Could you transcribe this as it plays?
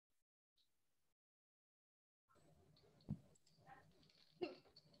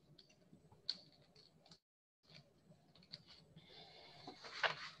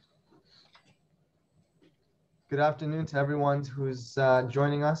Good afternoon to everyone who's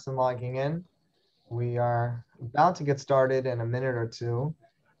joining us and logging in. We are about to get started in a minute or two.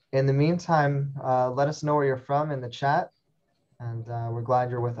 In the meantime, let us know where you're from in the chat, and we're glad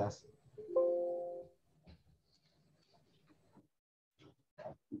you're with us.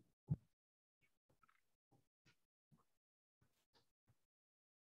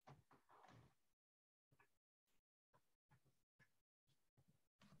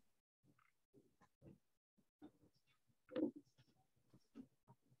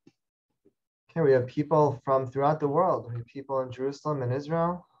 Okay, we have people from throughout the world. We have people in Jerusalem and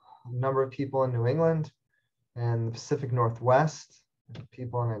Israel, a number of people in New England and the Pacific Northwest,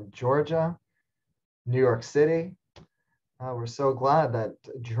 people in Georgia, New York City. We're so glad that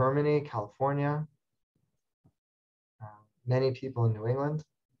Germany, California, many people in New England.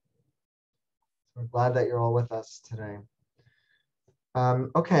 We're glad that you're all with us today.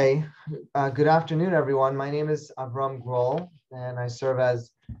 Good afternoon, everyone. My name is Avram Grohl, and I serve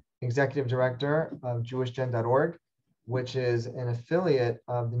as Executive Director of JewishGen.org, which is an affiliate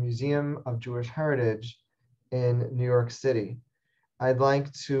of the Museum of Jewish Heritage in New York City. I'd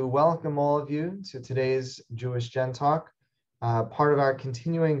like to welcome all of you to today's Jewish Gen Talk, part of our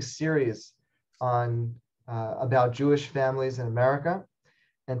continuing series on about Jewish families in America.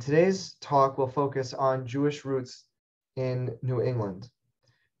 And today's talk will focus on Jewish roots in New England.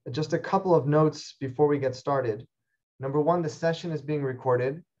 Just a couple of notes before we get started. Number one, the session is being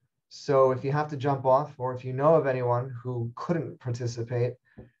recorded. So if you have to jump off, or if you know of anyone who couldn't participate,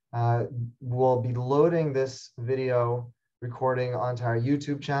 we'll be loading this video recording onto our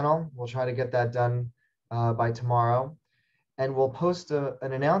YouTube channel. We'll try to get that done by tomorrow. And we'll post an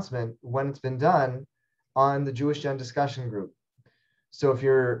announcement when it's been done on the Jewish Gen discussion group. So if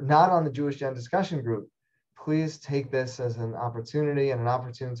you're not on the Jewish Gen discussion group, please take this as an opportunity and an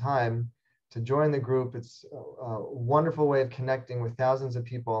opportune time to join the group. It's a wonderful way of connecting with thousands of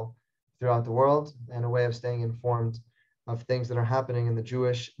people throughout the world and a way of staying informed of things that are happening in the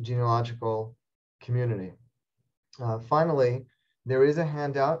Jewish genealogical community. Finally, there is a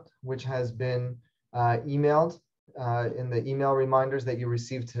handout which has been emailed in the email reminders that you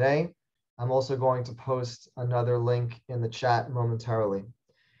received today. I'm also going to post another link in the chat momentarily.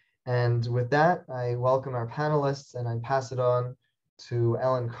 And with that, I welcome our panelists and I pass it on to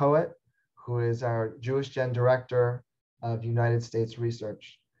Ellen Kowitt, who is our Jewish Gen Director of United States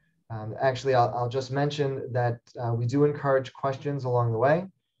Research. Actually, I'll just mention that we do encourage questions along the way.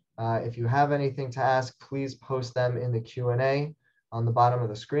 If you have anything to ask, please post them in the Q&A on the bottom of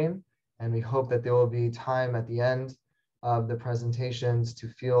the screen. And we hope that there will be time at the end of the presentations to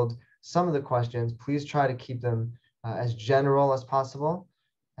field some of the questions. Please try to keep them as general as possible.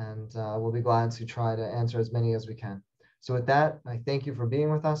 And we'll be glad to try to answer as many as we can. So with that, I thank you for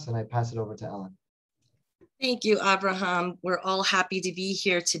being with us and I pass it over to Ellen. Thank you, Abraham. We're all happy to be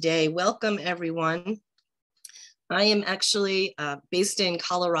here today. Welcome, everyone. I am actually based in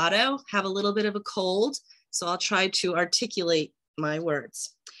Colorado, have a little bit of a cold, so I'll try to articulate my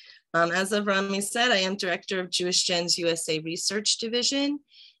words. As Avrami said, I am Director of Jewish Gen's USA Research Division,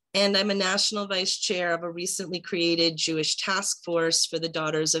 and I'm a National Vice Chair of a recently created Jewish Task Force for the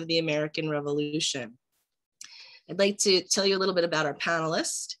Daughters of the American Revolution. I'd like to tell you a little bit about our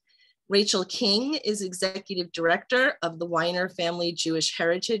panelists. Rachel King is Executive Director of the Wyner Family Jewish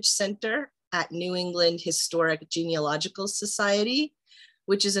Heritage Center at New England Historic Genealogical Society,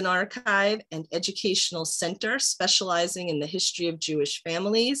 which is an archive and educational center specializing in the history of Jewish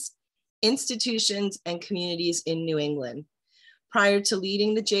families, institutions, and communities in New England. Prior to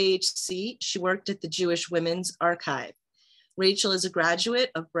leading the JHC, she worked at the Jewish Women's Archive. Rachel is a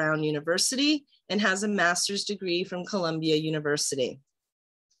graduate of Brown University and has a master's degree from Columbia University.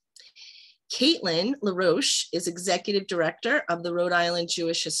 Kate-Lynn Laroche is Executive Director of the Rhode Island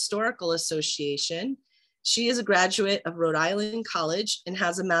Jewish Historical Association. She is a graduate of Rhode Island College and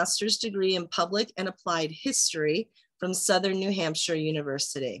has a master's degree in public and applied history from Southern New Hampshire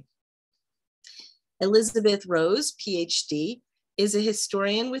University. Elizabeth Rose, PhD, is a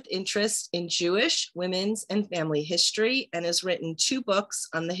historian with interest in Jewish, women's, and family history and has written 2 books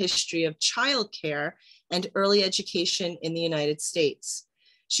on the history of childcare and early education in the United States.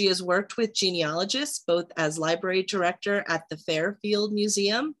 She has worked with genealogists, both as library director at the Fairfield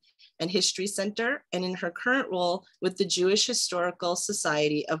Museum and History Center, and in her current role with the Jewish Historical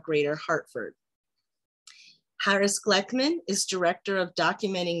Society of Greater Hartford. Harris Gleckman is director of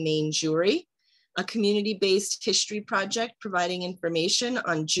Documenting Maine Jewry, a community-based history project providing information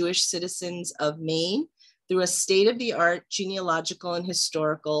on Jewish citizens of Maine through a state-of-the-art genealogical and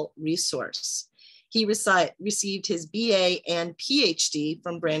historical resource. He received his BA and PhD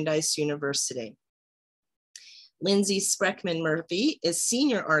from Brandeis University. Lindsay Sprechman Murphy is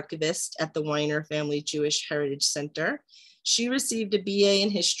Senior Archivist at the Wyner Family Jewish Heritage Center. She received a BA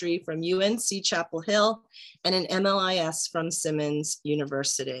in History from UNC Chapel Hill and an MLIS from Simmons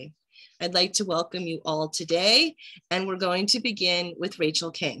University. I'd like to welcome you all today, and we're going to begin with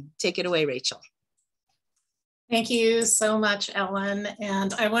Rachel King. Take it away, Rachel. Thank you so much, Ellen.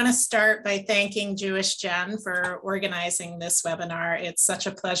 And I want to start by thanking JewishGen for organizing this webinar. It's such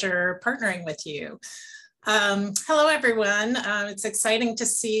a pleasure partnering with you. Hello, everyone. It's exciting to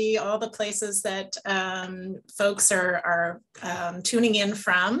see all the places that folks are tuning in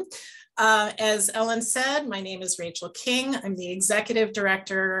from. As Ellen said, my name is Rachel King. I'm the Executive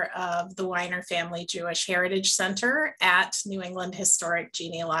Director of the Wyner Family Jewish Heritage Center at New England Historic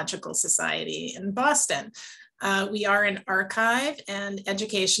Genealogical Society in Boston. We are an archive and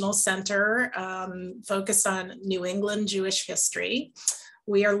educational center focused on New England Jewish history.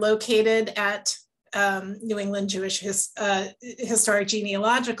 We are located at New England Jewish Historic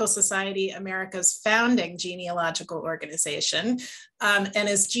Genealogical Society, America's founding genealogical organization. And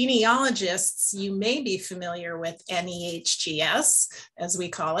as genealogists, you may be familiar with NEHGS, as we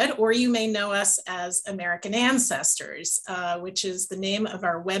call it, or you may know us as American Ancestors, which is the name of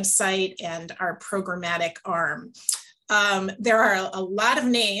our website and our programmatic arm. There are a lot of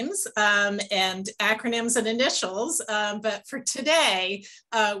names and acronyms and initials, but for today,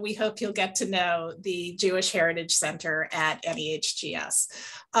 we hope you'll get to know the Jewish Heritage Center at NEHGS.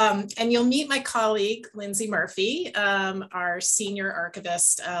 And you'll meet my colleague, Lindsay Murphy, our senior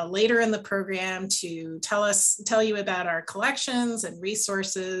archivist, later in the program to tell you about our collections and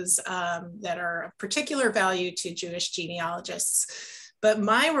resources that are of particular value to Jewish genealogists. But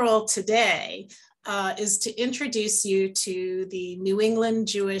my role today is to introduce you to the New England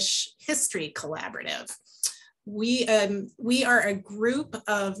Jewish History Collaborative. We are a group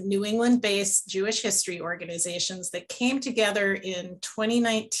of New England-based Jewish history organizations that came together in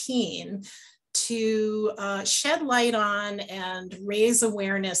 2019 to shed light on and raise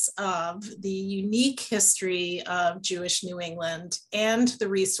awareness of the unique history of Jewish New England and the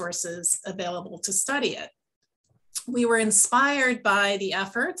resources available to study it. We were inspired by the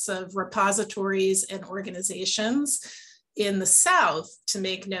efforts of repositories and organizations in the South to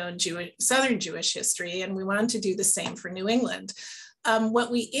make known Southern Jewish history, and we wanted to do the same for New England.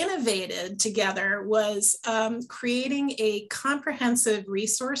 What we innovated together was creating a comprehensive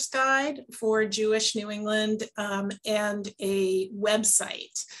resource guide for Jewish New England and a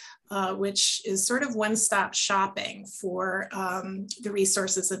website, which is sort of one-stop shopping for the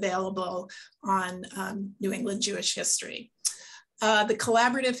resources available on New England Jewish history. The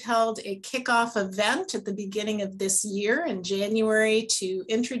collaborative held a kickoff event at the beginning of this year in January to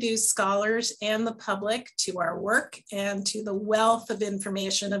introduce scholars and the public to our work and to the wealth of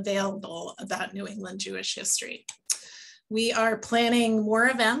information available about New England Jewish history. We are planning more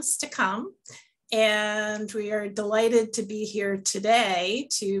events to come, and we are delighted to be here today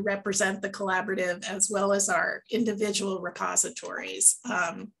to represent the collaborative as well as our individual repositories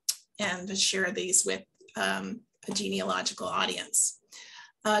and to share these with a genealogical audience.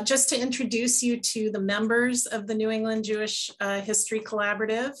 Just to introduce you to the members of the New England Jewish History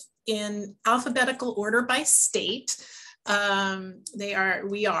Collaborative in alphabetical order by state. We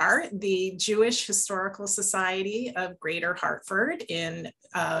are the Jewish Historical Society of Greater Hartford in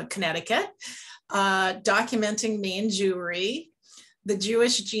Connecticut, documenting Maine Jewry, the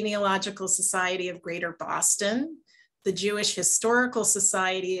Jewish Genealogical Society of Greater Boston, the Jewish Historical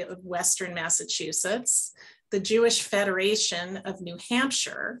Society of Western Massachusetts, the Jewish Federation of New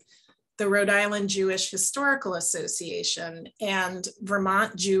Hampshire, the Rhode Island Jewish Historical Association, and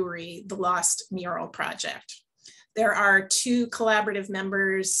Vermont Jewry, the Lost Mural Project. There are two collaborative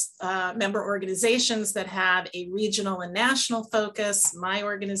member organizations that have a regional and national focus. My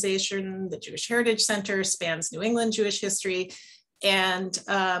organization, the Jewish Heritage Center, spans New England Jewish history, and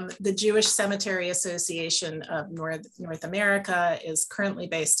the Jewish Cemetery Association of North America is currently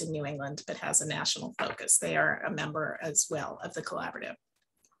based in New England, but has a national focus. They are a member as well of the collaborative.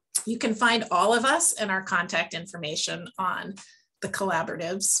 You can find all of us and our contact information on the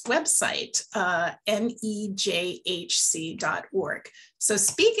collaborative's website, nejhc.org. So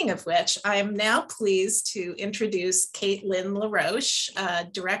speaking of which, I am now pleased to introduce Kate-Lynn Laroche,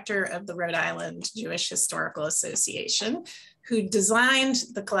 Director of the Rhode Island Jewish Historical Association, who designed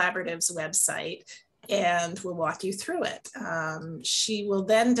the collaborative's website and will walk you through it. She will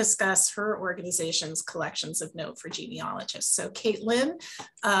then discuss her organization's collections of note for genealogists. So Kate-Lynn,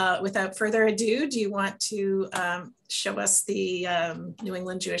 without further ado, do you want to show us the New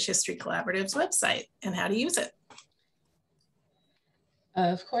England Jewish History Collaborative's website and how to use it?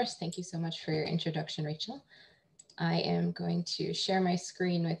 Of course, thank you so much for your introduction, Rachel. I am going to share my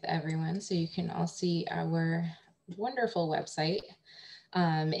screen with everyone so you can all see our wonderful website,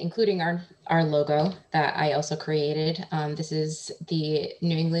 including our logo that I also created. This is the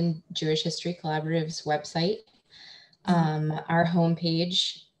New England Jewish History Collaborative's website. Our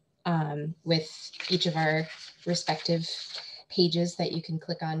homepage with each of our respective pages that you can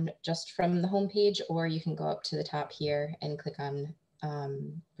click on just from the homepage, or you can go up to the top here and click on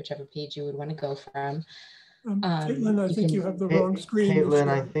whichever page you would want to go from. Kate-Lynn, I think you have the wrong screen. Kate-Lynn,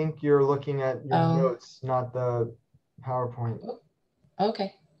 I think you're looking at your notes, not the PowerPoint. Oh,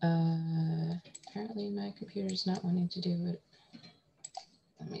 okay. Apparently my computer's not wanting to do it.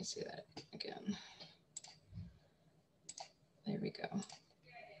 Let me see that again. There we go.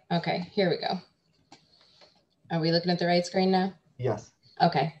 Okay, here we go. Are we looking at the right screen now? Yes.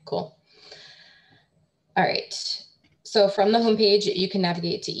 Okay, cool. All right. So from the homepage, you can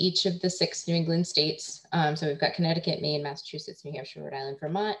navigate to each of the 6 New England states. So we've got Connecticut, Maine, Massachusetts, New Hampshire, Rhode Island,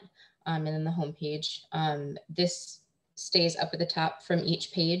 Vermont, and then the homepage. This stays up at the top from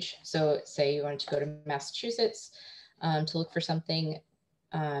each page. So say you wanted to go to Massachusetts to look for something,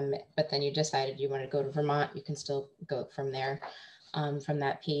 but then you decided you want to go to Vermont, you can still go from there, from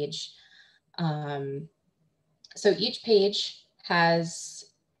that page. So each page has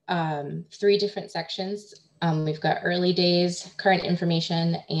 3 different sections. We've got early days, current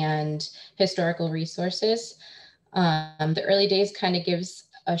information, and historical resources. The early days kind of gives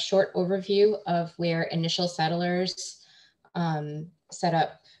a short overview of where initial settlers set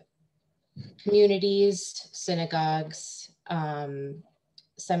up communities, synagogues,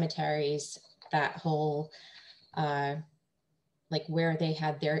 cemeteries, that whole, like where they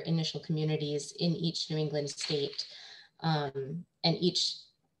had their initial communities in each New England state. And each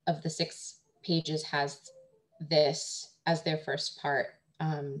of the 6 pages has this as their first part,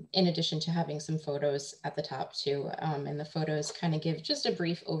 in addition to having some photos at the top too. And the photos kind of give just a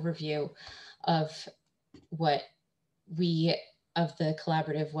brief overview of what we of the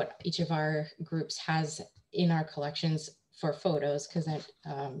collaborative, what each of our groups has in our collections for photos, because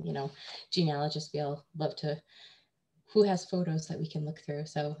you know, genealogists, we all love to, who has photos that we can look through.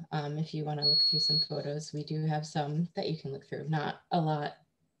 So if you want to look through some photos, we do have some that you can look through. Not a lot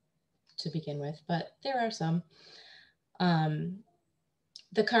to begin with, but there are some.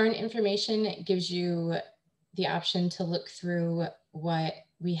 The current information gives you the option to look through what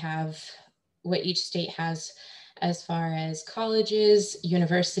we have, what each state has as far as colleges,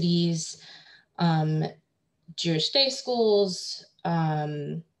 universities, Jewish day schools,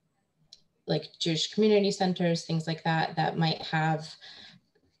 like Jewish community centers, things like that, that might have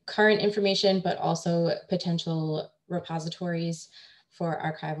current information, but also potential repositories for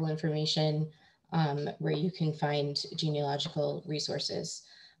archival information, where you can find genealogical resources.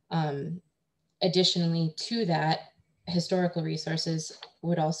 Additionally to that, historical resources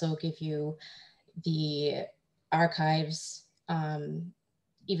would also give you the archives,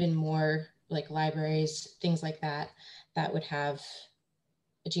 even more like libraries, things like that, that would have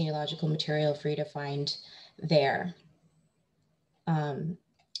genealogical material for you to find there.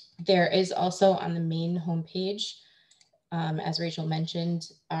 There is also on the main homepage, as Rachel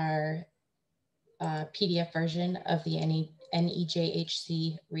mentioned, our PDF version of the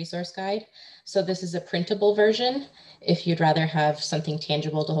NEJHC resource guide. So this is a printable version if you'd rather have something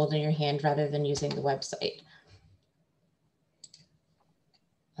tangible to hold in your hand rather than using the website.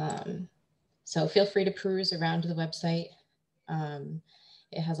 So feel free to peruse around the website.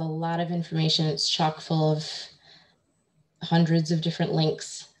 It has a lot of information. It's chock full of hundreds of different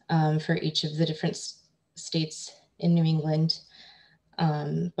links for each of the different states in New England.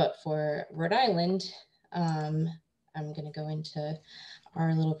 But for Rhode Island, I'm going to go into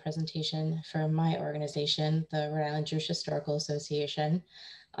our little presentation for my organization, the Rhode Island Jewish Historical Association,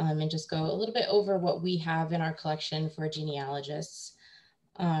 and just go a little bit over what we have in our collection for genealogists.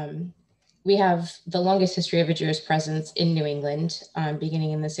 We have the longest history of a Jewish presence in New England,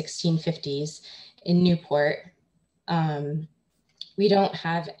 beginning in the 1650s in Newport. We don't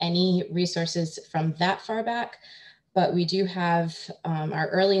have any resources from that far back, but we do have, our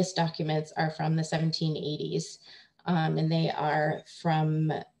earliest documents are from the 1780s, and they are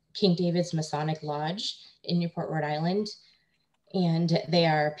from King David's Masonic Lodge in Newport, Rhode Island. And they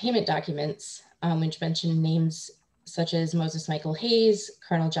are payment documents, which mention names such as Moses Michael Hayes,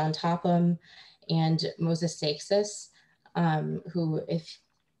 Colonel John Topham, and Moses Saxis, who, if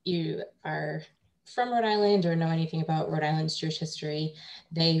you are from Rhode Island or know anything about Rhode Island's Jewish history,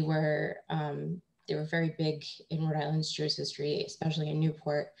 they were very big in Rhode Island's Jewish history, especially in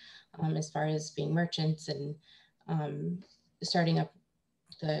Newport, as far as being merchants and starting up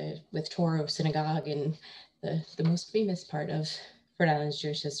with Toro Synagogue and the most famous part of Rhode Island's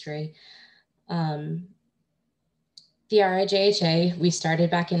Jewish history. The RIJHA, we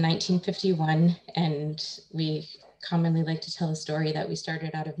started back in 1951, and we commonly like to tell the story that we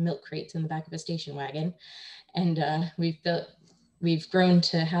started out of milk crates in the back of a station wagon. And we've grown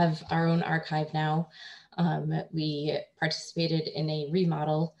to have our own archive now. We participated in a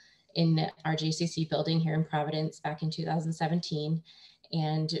remodel in our JCC building here in Providence back in 2017.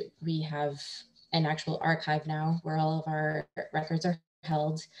 And we have an actual archive now where all of our records are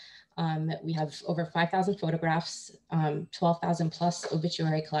held. We have over 5,000 photographs, 12,000 plus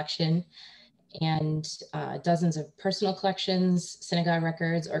obituary collection, and dozens of personal collections, synagogue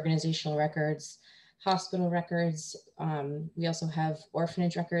records, organizational records, hospital records. We also have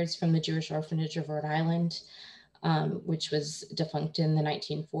orphanage records from the Jewish Orphanage of Rhode Island, which was defunct in the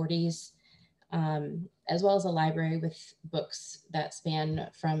 1940s, as well as a library with books that span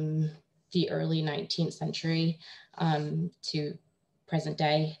from the early 19th century to present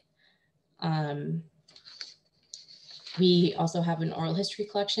day. We also have an oral history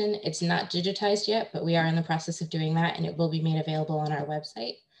collection. It's not digitized yet, but we are in the process of doing that, and it will be made available on our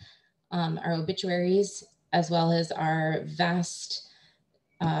website. Our obituaries, as well as our vast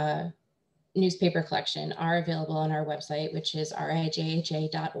newspaper collection, are available on our website, which is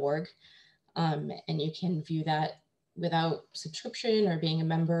rijha.org. And you can view that without subscription or being a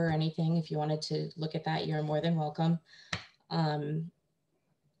member or anything. If you wanted to look at that, you're more than welcome.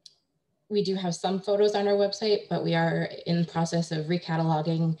 We do have some photos on our website, but we are in the process of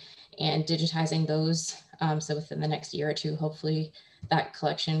recataloging and digitizing those. So within the next year or two, hopefully that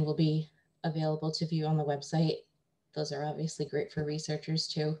collection will be available to view on the website. Those are obviously great for researchers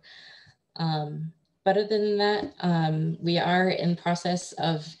too. But other than that, we are in the process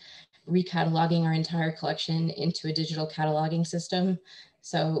of recataloging our entire collection into a digital cataloging system.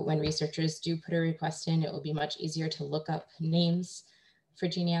 So when researchers do put a request in, it will be much easier to look up names for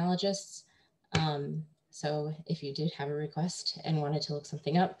genealogists. So if you did have a request and wanted to look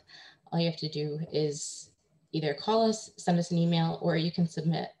something up, all you have to do is either call us, send us an email, or you can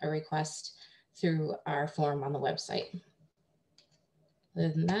submit a request through our form on the website. Other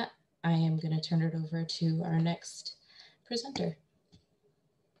than that, I am going to turn it over to our next presenter.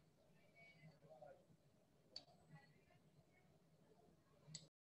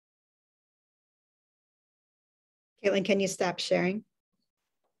 Kate-Lynn, can you stop sharing?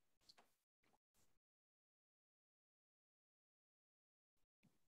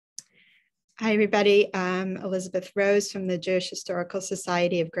 Hi, everybody. I'm Elizabeth Rose from the Jewish Historical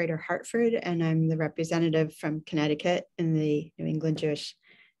Society of Greater Hartford, and I'm the representative from Connecticut in the New England Jewish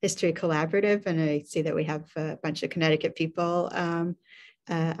History Collaborative. And I see that we have a bunch of Connecticut people on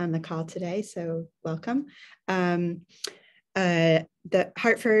the call today, so welcome. The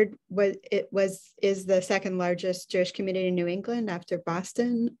Hartford is the second largest Jewish community in New England after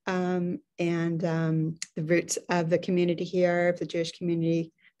Boston, and the roots of the community here, of the Jewish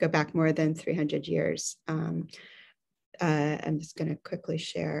community, go back more than 300 years. I'm just going to quickly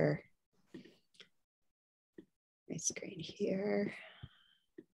share my screen here.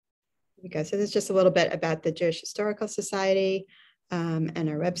 Here we go. So this is just a little bit about the Jewish Historical Society and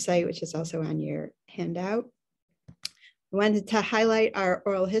our website, which is also on your handout. I wanted to highlight our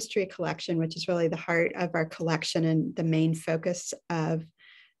oral history collection, which is really the heart of our collection and the main focus of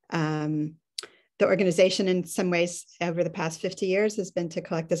the organization in some ways over the past 50 years has been to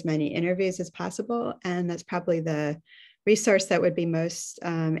collect as many interviews as possible. And that's probably the resource that would be most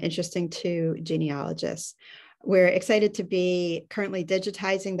interesting to genealogists. We're excited to be currently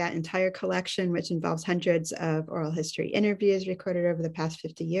digitizing that entire collection, which involves hundreds of oral history interviews recorded over the past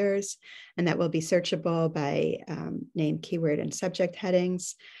 50 years. And that will be searchable by name, keyword, and subject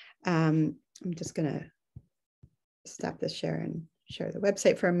headings. I'm just gonna stop this share and share the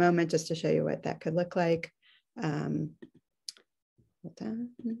website for a moment just to show you what that could look like. Hold on.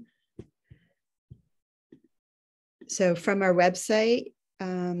 So from our website,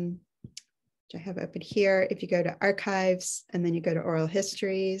 which I have open here, if you go to archives and then you go to oral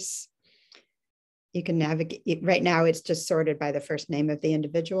histories, you can navigate. Right now it's just sorted by the first name of the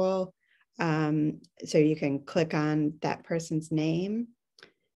individual. So you can click on that person's name.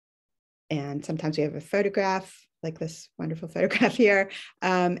 And sometimes we have a photograph, like this wonderful photograph here.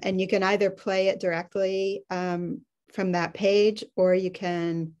 And you can either play it directly from that page, or you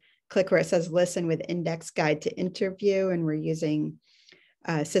can click where it says listen with index guide to interview. And we're using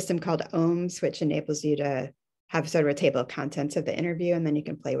a system called OHMS, which enables you to have sort of a table of contents of the interview, and then you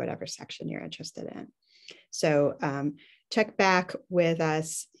can play whatever section you're interested in. So check back with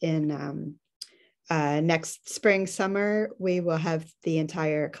us in next spring, summer, we will have the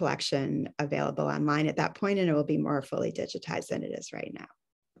entire collection available online at that point, and it will be more fully digitized than it is right now.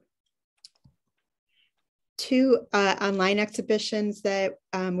 Two online exhibitions that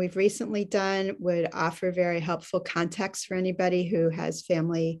we've recently done would offer very helpful context for anybody who has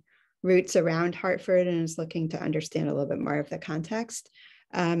family roots around Hartford and is looking to understand a little bit more of the context.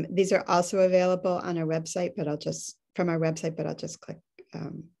 These are also available on our website, but I'll just click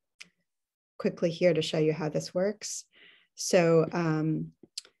quickly here to show you how this works. So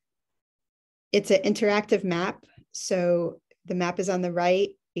it's an interactive map. So the map is on the right.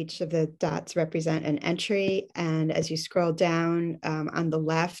 Each of the dots represent an entry. And as you scroll down on the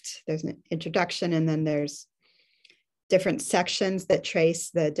left, there's an introduction, and then there's different sections that trace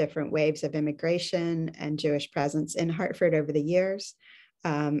the different waves of immigration and Jewish presence in Hartford over the years.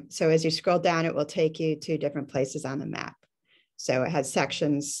 So as you scroll down, it will take you to different places on the map. So it has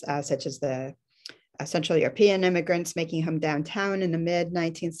sections such as the Central European immigrants making home downtown in the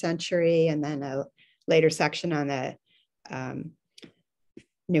mid-19th century, and then a later section on the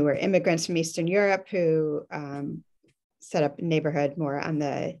newer immigrants from Eastern Europe who set up a neighborhood more on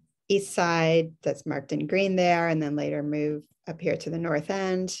the east side that's marked in green there, and then later move up here to the north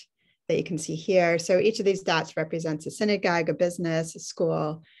end that you can see here. So each of these dots represents a synagogue, a business, a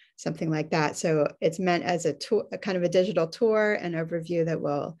school, something like that. So it's meant as a tour, a kind of a digital tour and overview that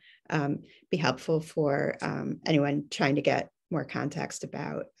will be helpful for anyone trying to get more context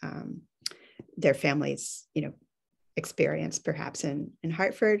about their family's, experience perhaps in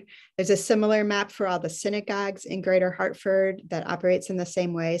Hartford. There's a similar map for all the synagogues in Greater Hartford that operates in the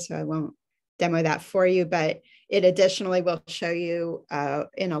same way. So I won't demo that for you, but it additionally will show you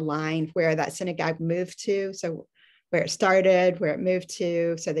in a line where that synagogue moved to. So where it started, where it moved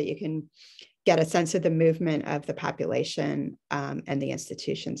to, so that you can get a sense of the movement of the population and the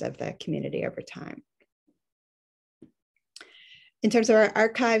institutions of the community over time. In terms of our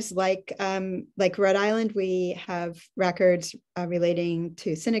archives, like Rhode Island, we have records relating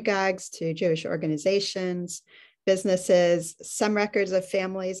to synagogues, to Jewish organizations, businesses, some records of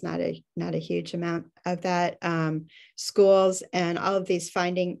families, not a huge amount of that, schools, and all of these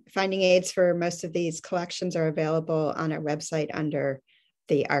finding aids for most of these collections are available on our website under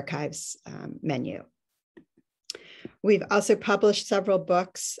the archives menu. We've also published several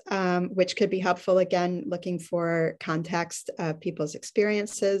books, which could be helpful, again, looking for context of people's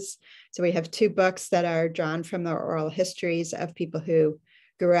experiences. So we have two books that are drawn from the oral histories of people who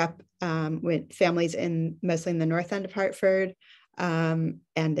grew up with families mostly in the north end of Hartford and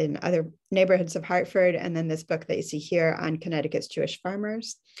in other neighborhoods of Hartford. And then this book that you see here on Connecticut's Jewish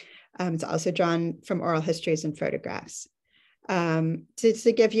farmers. It's also drawn from oral histories and photographs.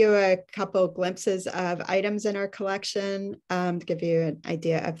 To give you a couple glimpses of items in our collection, to give you an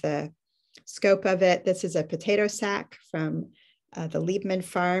idea of the scope of it, this is a potato sack from the Liebman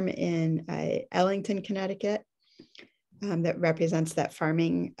farm in Ellington, Connecticut, that represents that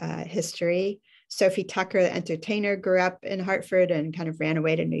farming history. Sophie Tucker, the entertainer, grew up in Hartford and kind of ran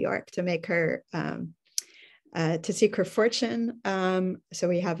away to New York to make her, to seek her fortune. So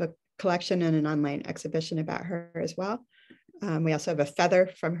we have a collection and an online exhibition about her as well. We also have a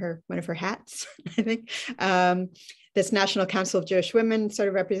feather from one of her hats, I think. This National Council of Jewish Women sort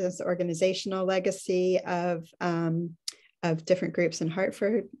of represents the organizational legacy of different groups in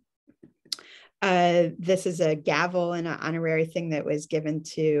Hartford. This is a gavel and an honorary thing that was given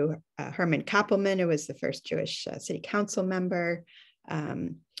to Herman Koppelman, who was the first Jewish city council member.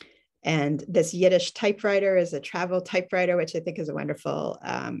 And this Yiddish typewriter is a travel typewriter, which I think is a wonderful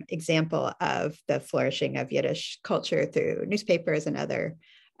example of the flourishing of Yiddish culture through newspapers and other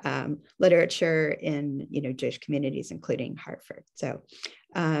literature in Jewish communities, including Hartford. So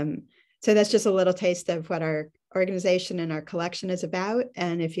that's just a little taste of what our organization and our collection is about.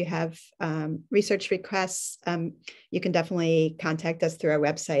 And if you have research requests, you can definitely contact us through our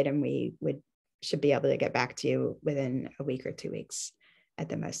website, and we should be able to get back to you within a week or 2 weeks at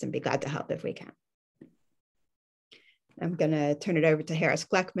the most, and be glad to help if we can. I'm going to turn it over to Harris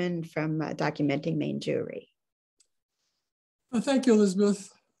Gleckman from Documenting Maine Jewry. Thank you, Elizabeth.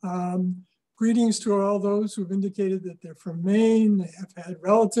 Greetings to all those who've indicated that they're from Maine, they have had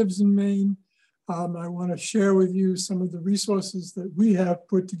relatives in Maine. I want to share with you some of the resources that we have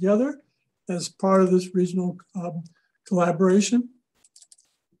put together as part of this regional collaboration.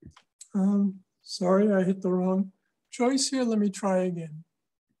 Sorry, I hit the wrong choice here. Let me try again.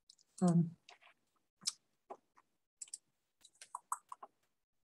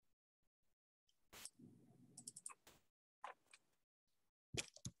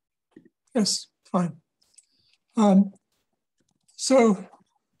 Yes, fine. So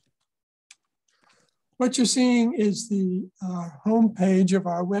What you're seeing is the homepage of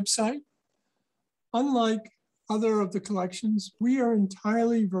our website. Unlike other of the collections, we are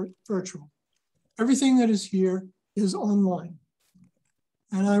entirely virtual. Everything that is here is online.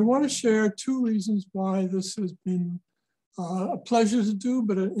 And I want to share two reasons why this has been a pleasure to do,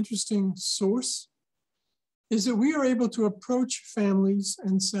 but an interesting source, is that we are able to approach families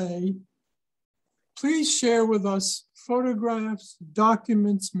and say, please share with us photographs,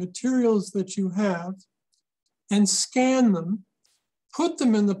 documents, materials that you have, and scan them, put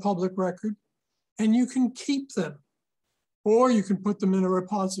them in the public record, and you can keep them, or you can put them in a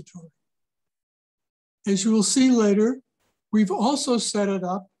repository. As you will see later, we've also set it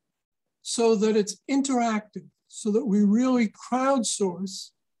up so that it's interactive, so that we really crowdsource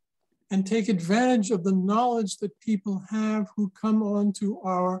and take advantage of the knowledge that people have who come onto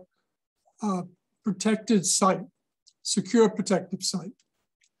our protected site, secure protective site.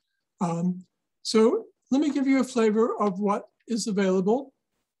 So let me give you a flavor of what is available.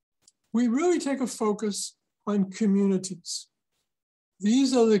 We really take a focus on communities.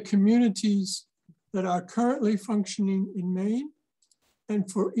 These are the communities that are currently functioning in Maine.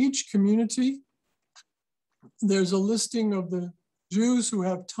 And for each community, there's a listing of the Jews who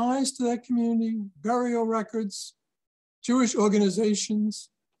have ties to that community, burial records, Jewish organizations,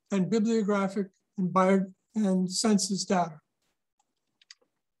 and bibliographic and census data.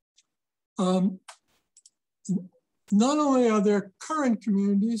 Not only are there current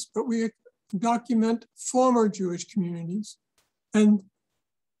communities, but we document former Jewish communities. And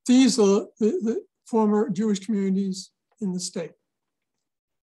these are the former Jewish communities in the state.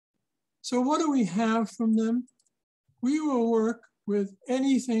 So what do we have from them? We will work with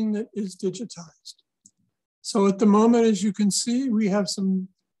anything that is digitized. So at the moment, as you can see, we have some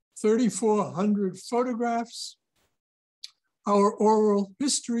 3,400 photographs. Our oral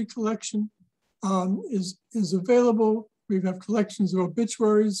history collection is available. We have collections of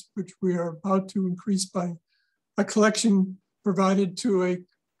obituaries, which we are about to increase by a collection provided to a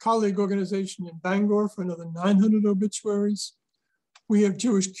colleague organization in Bangor for another 900 obituaries. We have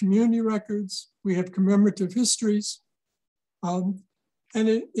Jewish community records. We have commemorative histories. And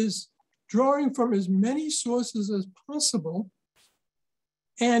it is drawing from as many sources as possible.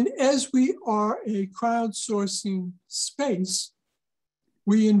 And as we are a crowdsourcing space,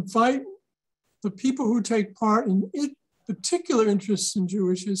 we invite the people who take part in particular interests in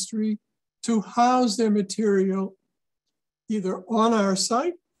Jewish history to house their material either on our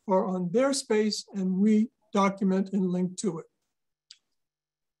site or on their space, and we document and link to it.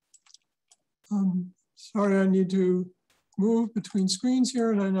 Sorry, I need to move between screens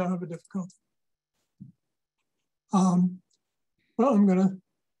here, and I now have a difficulty. Well, I'm gonna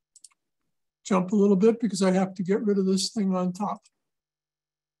jump a little bit because I have to get rid of this thing on top.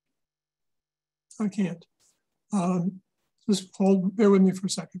 I can't. Just bear with me for a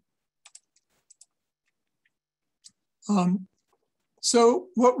second. So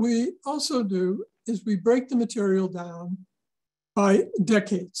what we also do is we break the material down by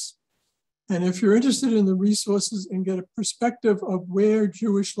decades. And if you're interested in the resources and get a perspective of where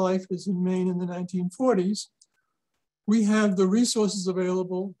Jewish life is in Maine in the 1940s, we have the resources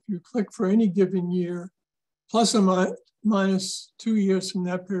available. If you click for any given year, plus or minus 2 years from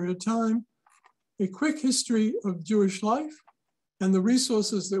that period of time, a quick history of Jewish life and the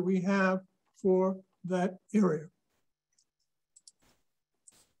resources that we have for that area.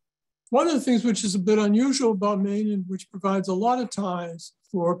 One of the things which is a bit unusual about Maine and which provides a lot of ties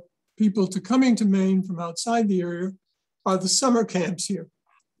for people to coming to Maine from outside the area are the summer camps here.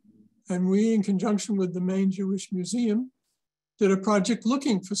 And we, in conjunction with the Maine Jewish Museum, did a project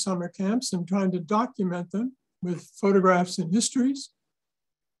looking for summer camps and trying to document them with photographs and histories.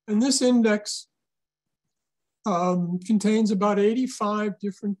 And this index contains about 85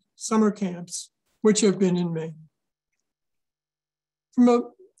 different summer camps which have been in Maine.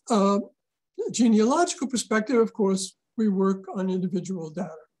 From a genealogical perspective, of course, we work on individual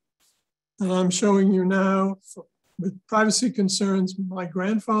data. And I'm showing you now, with privacy concerns, my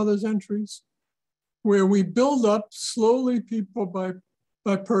grandfather's entries, where we build up slowly, people by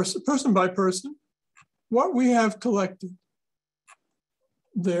person by person, what we have collected.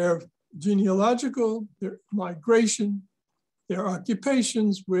 Their genealogical, their migration, their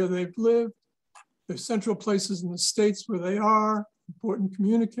occupations, where they've lived, their central places in the states where they are, important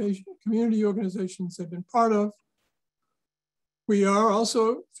community organizations they've been part of. We are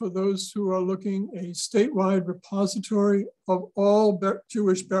also, for those who are looking, a statewide repository of all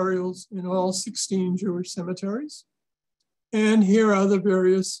Jewish burials in all 16 Jewish cemeteries. And here are the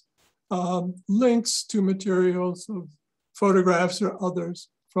various links to materials of photographs or others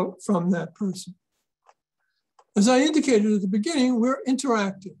from that person. As I indicated at the beginning, we're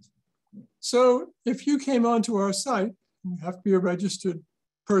interactive. So if you came onto our site, you have to be a registered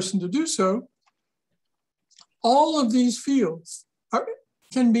person to do so, all of these fields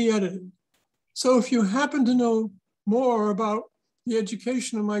can be edited. So if you happen to know more about the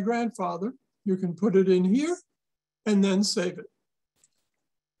education of my grandfather, you can put it in here and then save it.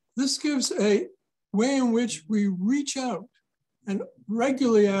 This gives a way in which we reach out and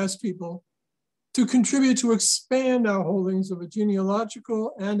regularly ask people to contribute to expand our holdings of a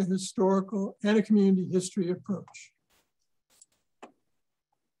genealogical and a historical and a community history approach.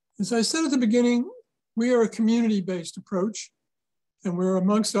 As I said at the beginning, we are a community-based approach, and we're,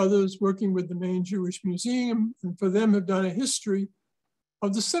 amongst others, working with the Maine Jewish Museum, and for them have done a history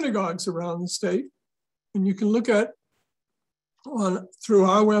of the synagogues around the state. And you can look at, through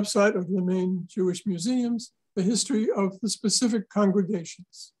our website of the Maine Jewish Museums, the history of the specific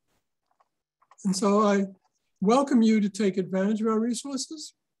congregations. And so I welcome you to take advantage of our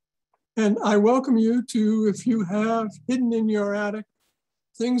resources. And I welcome you to, if you have hidden in your attic,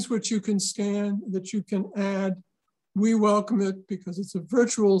 things which you can scan, that you can add, we welcome it because it's a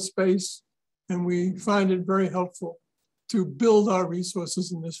virtual space and we find it very helpful to build our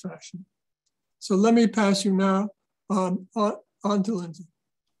resources in this fashion. So let me pass you now on to Lindsay.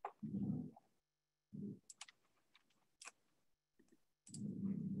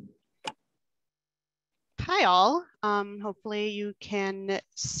 Hi all, hopefully you can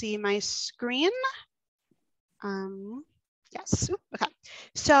see my screen. Yes, okay.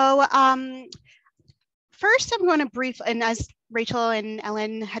 So first I'm going to and as Rachel and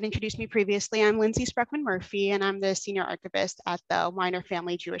Ellen had introduced me previously, I'm Lindsay Sprechman Murphy and I'm the Senior Archivist at the Wyner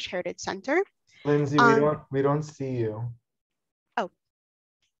Family Jewish Heritage Center. Lindsay, we don't see you. Oh,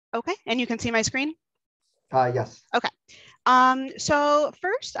 okay, and you can see my screen? Yes. Okay. So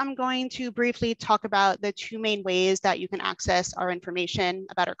first, I'm going to briefly talk about the two main ways that you can access our information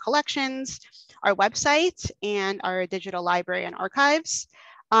about our collections, our website, and our digital library and archives.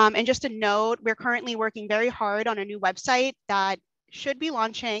 And just a note, we're currently working very hard on a new website that should be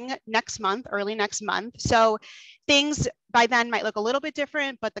launching next month, early next month. So things by then might look a little bit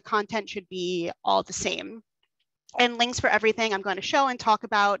different, but the content should be all the same. And links for everything I'm going to show and talk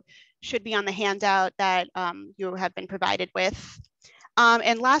about should be on the handout that you have been provided with.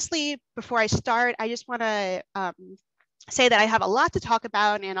 And lastly, before I start, I just want to say that I have a lot to talk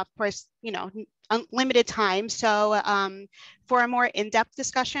about and of course, you know, unlimited time. So for a more in-depth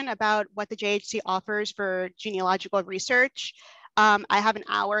discussion about what the JHC offers for genealogical research, I have an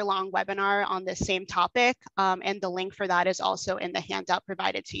hour-long webinar on this same topic, and the link for that is also in the handout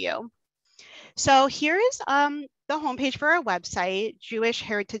provided to you. So here is the homepage for our website,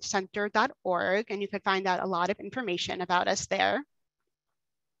 JewishHeritageCenter.org, and you can find out a lot of information about us there.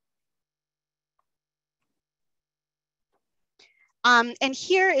 And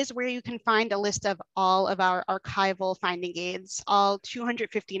here is where you can find a list of all of our archival finding aids, all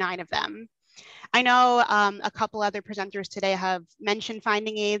 259 of them. I know a couple other presenters today have mentioned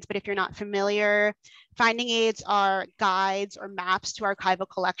finding aids, but if you're not familiar, finding aids are guides or maps to archival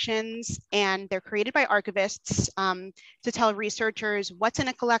collections, and they're created by archivists to tell researchers what's in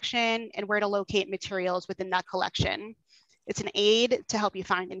a collection and where to locate materials within that collection. It's an aid to help you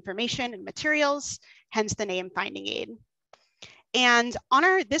find information and materials, hence the name Finding Aid. And on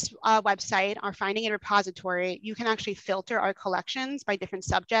this website, our Finding Aid repository, you can actually filter our collections by different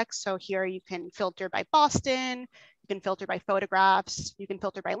subjects. So here you can filter by Boston, you can filter by photographs, you can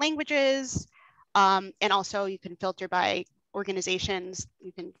filter by languages, and also you can filter by organizations.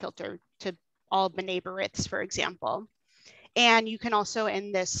 You can filter to all B'nai B'riths, for example. And you can also,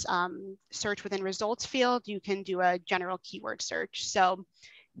 in this search within results field, you can do a general keyword search. So,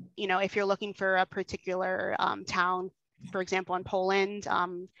 you know, if you're looking for a particular town, for example, in Poland,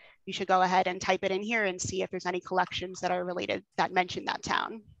 you should go ahead and type it in here and see if there's any collections that are related that mention that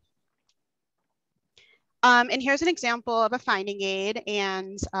town. And here's an example of a finding aid,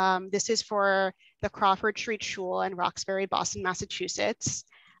 and this is for the Crawford Street Shul in Roxbury, Boston, Massachusetts.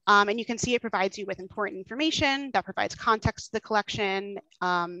 And you can see it provides you with important information that provides context to the collection,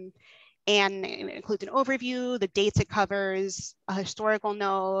 and it includes an overview, the dates it covers, a historical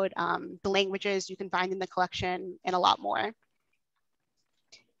note, the languages you can find in the collection, and a lot more.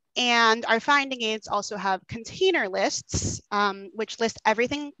 And our finding aids also have container lists, which list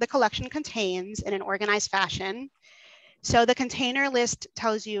everything the collection contains in an organized fashion. So the container list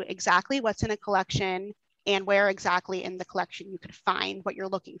tells you exactly what's in a collection and where exactly in the collection you could find what you're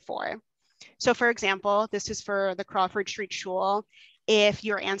looking for. So for example, this is for the Crawford Street Shul, If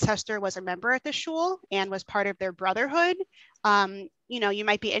your ancestor was a member at the shul and was part of their brotherhood, you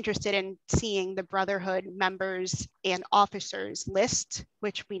might be interested in seeing the brotherhood members and officers list,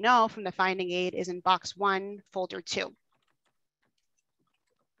 which we know from the finding aid is in box 1, folder 2.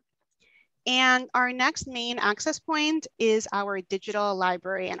 And our next main access point is our digital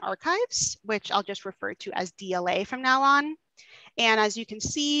library and archives, which I'll just refer to as DLA from now on. And as you can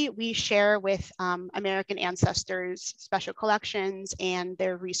see, we share with American Ancestors special collections and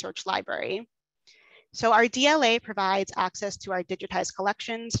their research library. So our DLA provides access to our digitized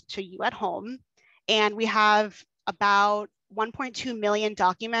collections to you at home. And we have about 1.2 million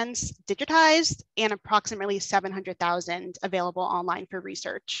documents digitized and approximately 700,000 available online for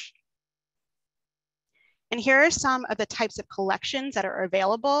research. And here are some of the types of collections that are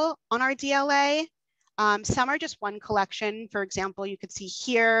available on our DLA. Some are just one collection. For example, you could see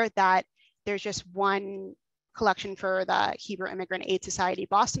here that there's just one collection for the Hebrew Immigrant Aid Society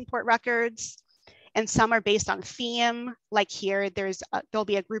Boston Port records. And some are based on theme, like here, there'll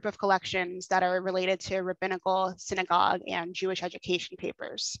be a group of collections that are related to rabbinical, synagogue, and Jewish education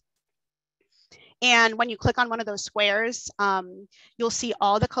papers. And when you click on one of those squares, you'll see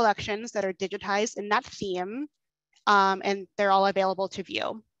all the collections that are digitized in that theme, and they're all available to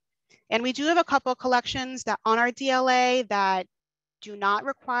view. And we do have a couple of collections that on our DLA that do not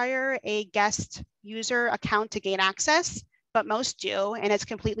require a guest user account to gain access, but most do, and it's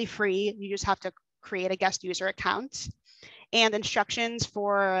completely free. You just have to create a guest user account. And instructions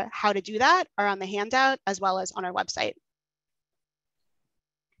for how to do that are on the handout as well as on our website.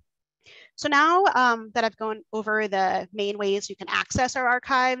 So now that I've gone over the main ways you can access our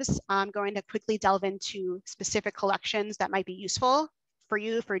archives, I'm going to quickly delve into specific collections that might be useful for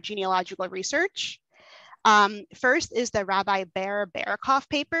you for genealogical research. First is the Rabbi Ber Barakoff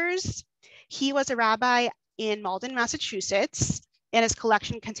papers. He was a rabbi in Malden, Massachusetts, and his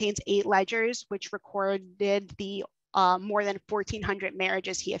collection contains 8 ledgers, which recorded the more than 1,400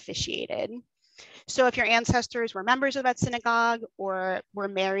 marriages he officiated. So if your ancestors were members of that synagogue or were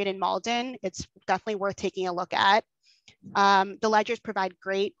married in Malden, it's definitely worth taking a look at. The ledgers provide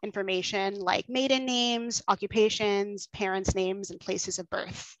great information like maiden names, occupations, parents' names, and places of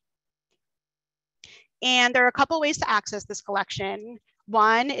birth. And there are a couple ways to access this collection.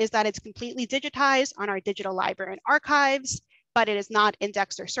 One is that it's completely digitized on our digital library and archives, but it is not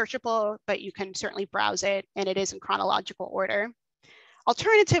indexed or searchable, but you can certainly browse it, and it is in chronological order.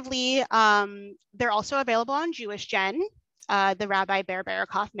 Alternatively, they're also available on JewishGen, the Rabbi Ber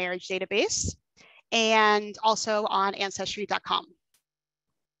Barakoff marriage database, and also on Ancestry.com.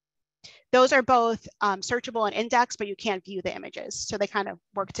 Those are both searchable and indexed, but you can't view the images, so they kind of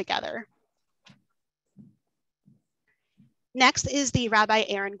work together. Next is the Rabbi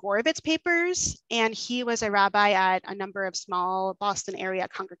Aaron Gorovitz papers, and he was a rabbi at a number of small Boston area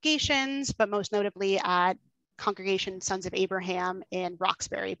congregations, but most notably at Congregation Sons of Abraham in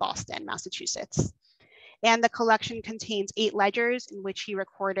Roxbury, Boston, Massachusetts. And the collection contains 8 ledgers in which he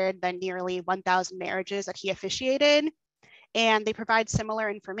recorded the nearly 1,000 marriages that he officiated. And they provide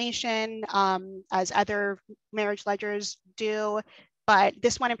similar information as other marriage ledgers do, but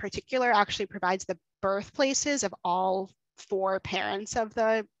this one in particular actually provides the birthplaces of all 4 parents of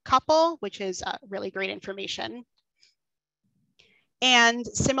the couple, which is really great information. And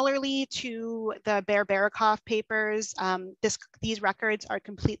similarly to the Ber Barakoff papers, these records are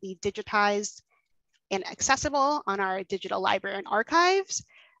completely digitized and accessible on our digital library and archives,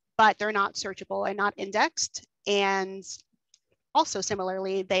 but they're not searchable and not indexed. And also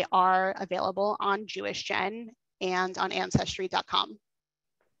similarly, they are available on JewishGen and on Ancestry.com.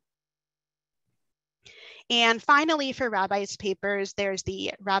 And finally, for Rabbi's papers, there's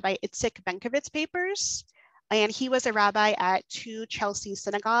the Rabbi Itzik Benkovitz papers. And he was a rabbi at 2 Chelsea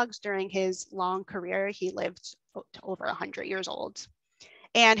synagogues during his long career. He lived to over 100 years old.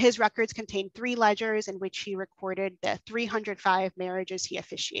 And his records contain 3 ledgers in which he recorded the 305 marriages he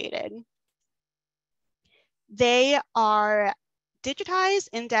officiated. They are digitized,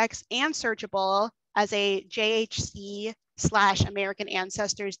 indexed, and searchable as a JHC/American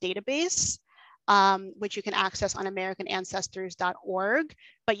Ancestors database, which you can access on AmericanAncestors.org,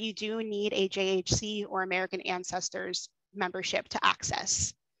 but you do need a JHC or American Ancestors membership to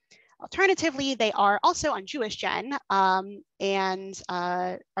access. Alternatively, they are also on JewishGen and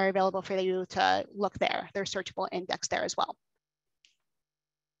are available for you to look there. They're searchable, indexed there as well.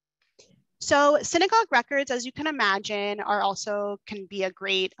 So synagogue records, as you can imagine, can be a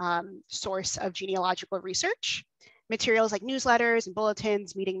great source of genealogical research. Materials like newsletters and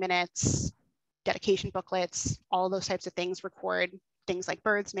bulletins, meeting minutes, dedication booklets, all those types of things record things like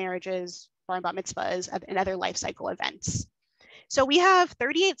births, marriages, bar and bat mitzvahs, and other life cycle events. So we have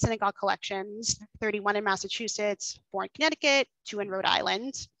 38 synagogue collections, 31 in Massachusetts, 4 in Connecticut, 2 in Rhode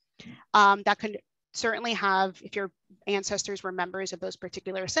Island. That could certainly have, if your ancestors were members of those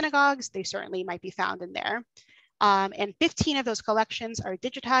particular synagogues, they certainly might be found in there. And 15 of those collections are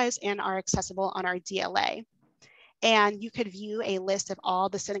digitized and are accessible on our DLA. And you could view a list of all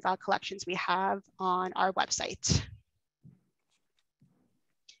the synagogue collections we have on our website.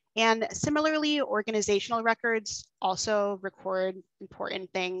 And similarly, organizational records also record important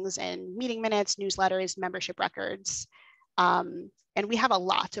things in meeting minutes, newsletters, membership records. And we have a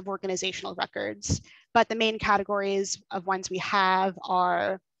lot of organizational records, but the main categories of ones we have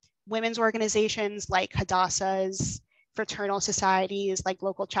are women's organizations like Hadassahs, fraternal societies like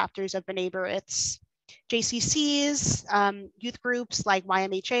local chapters of B'nai B'riths, JCCs, youth groups like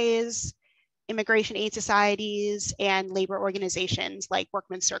YMHAs, immigration aid societies, and labor organizations like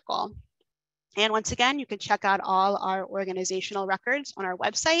Workmen's Circle. And once again, you can check out all our organizational records on our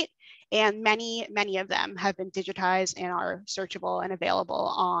website, and many, many of them have been digitized and are searchable and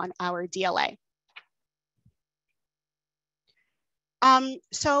available on our DLA.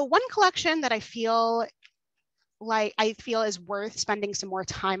 So one collection that I feel is worth spending some more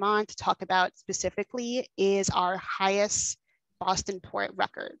time on to talk about specifically is our highest Boston Port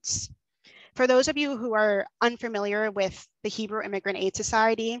records. For those of you who are unfamiliar with the Hebrew Immigrant Aid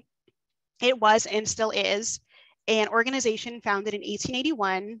Society, it was and still is an organization founded in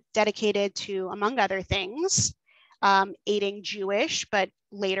 1881 dedicated to, among other things, aiding Jewish, but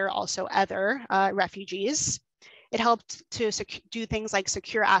later also other refugees. It helped to do things like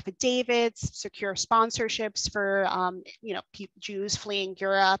secure affidavits, secure sponsorships for Jews fleeing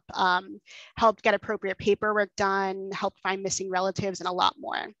Europe, helped get appropriate paperwork done, helped find missing relatives, and a lot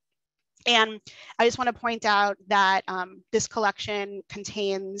more. And I just want to point out that this collection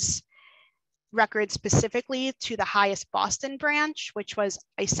contains records specifically to the Highest Boston branch, which was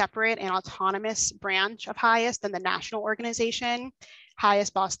a separate and autonomous branch of Highest than the national organization.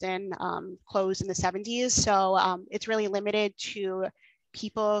 Highest Boston closed in the 70s. So it's really limited to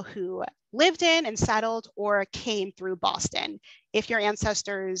people who lived in and settled or came through Boston. If your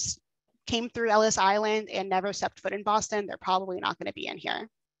ancestors came through Ellis Island and never stepped foot in Boston, they're probably not going to be in here.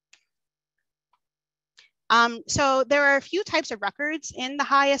 So there are a few types of records in the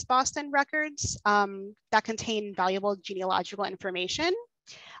Highest Boston records that contain valuable genealogical information.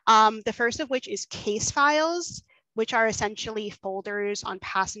 The first of which is case files, which are essentially folders on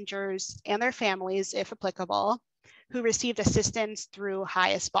passengers and their families, if applicable, who received assistance through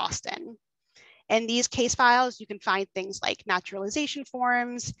Highest Boston. In these case files, you can find things like naturalization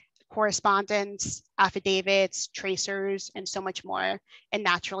forms, correspondence, affidavits, tracers, and so much more. And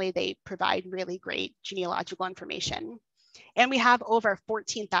naturally, they provide really great genealogical information. And we have over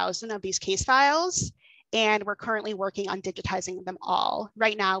 14,000 of these case files, and we're currently working on digitizing them all.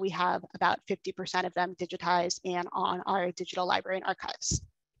 Right now, we have about 50% of them digitized and on our digital library and archives.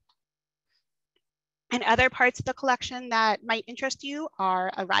 And other parts of the collection that might interest you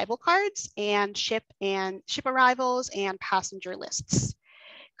are arrival cards and ship arrivals and passenger lists.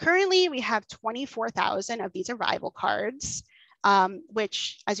 Currently, we have 24,000 of these arrival cards,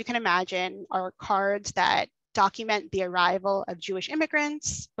 which, as you can imagine, are cards that document the arrival of Jewish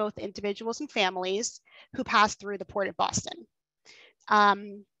immigrants, both individuals and families, who passed through the port of Boston.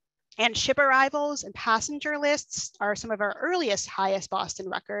 And ship arrivals and passenger lists are some of our earliest Highest Boston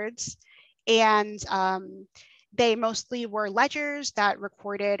records. And they mostly were ledgers that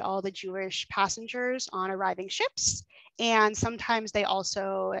recorded all the Jewish passengers on arriving ships. And sometimes they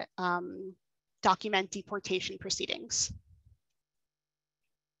also document deportation proceedings.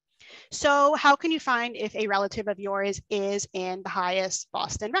 So how can you find if a relative of yours is in the Highest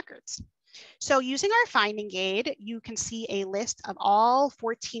Boston records? So using our finding aid, you can see a list of all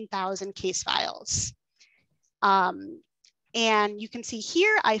 14,000 case files. And you can see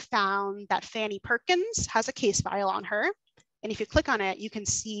here, I found that Fanny Perkins has a case file on her. And if you click on it, you can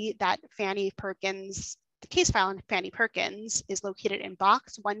see that Fanny Perkins, the case file on Fanny Perkins is located in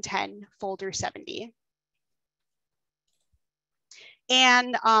box 110, folder 70.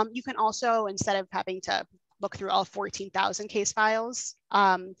 And you can also, instead of having to look through all 14,000 case files,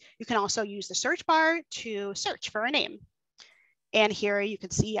 you can also use the search bar to search for a name. And here you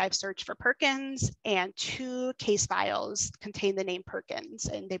can see I've searched for Perkins, and 2 case files contain the name Perkins,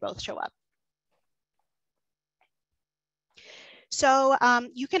 and they both show up. So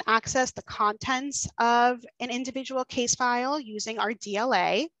you can access the contents of an individual case file using our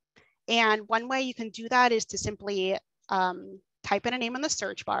DLA. And one way you can do that is to simply type in a name in the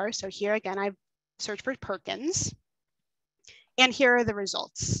search bar. So here again, I've searched for Perkins. And here are the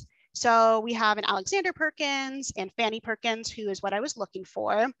results. So we have an Alexander Perkins and Fanny Perkins, who is what I was looking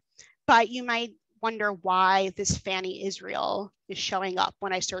for. But you might wonder why this Fanny Israel is showing up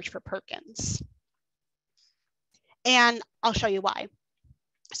when I search for Perkins. And I'll show you why.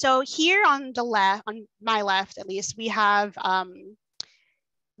 So here on the left, on my left at least, we have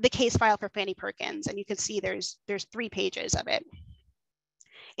the case file for Fanny Perkins, and you can see there's 3 pages of it.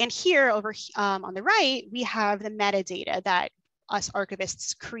 And here over on the right, we have the metadata that us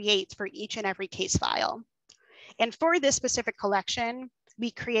archivists create for each and every case file. And for this specific collection,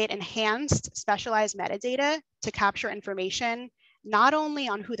 we create enhanced specialized metadata to capture information, not only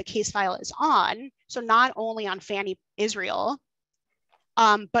on who the case file is on, so not only on Fanny Israel,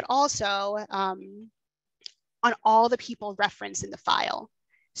 but also on all the people referenced in the file.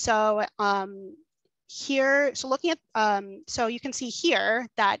 So here, so looking at, so you can see here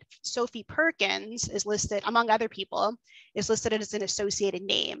that Sophie Perkins is listed, among other people, is listed as an associated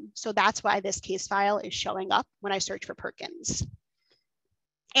name. So that's why this case file is showing up when I search for Perkins.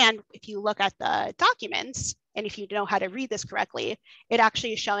 And if you look at the documents, and if you know how to read this correctly, it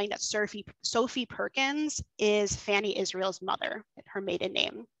actually is showing that Sophie Perkins is Fanny Israel's mother, her maiden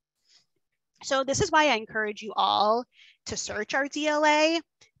name. So this is why I encourage you all to search our DLA,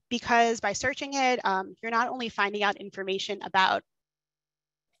 because by searching it, you're not only finding out information about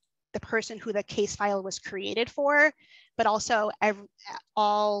the person who the case file was created for, but also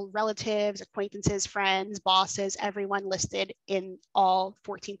all relatives, acquaintances, friends, bosses, everyone listed in all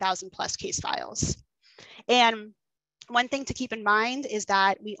 14,000 plus case files. And one thing to keep in mind is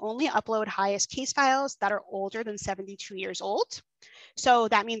that we only upload highest case files that are older than 72 years old. So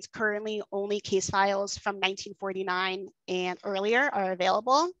that means currently only case files from 1949 and earlier are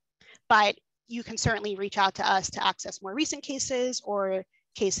available, but you can certainly reach out to us to access more recent cases or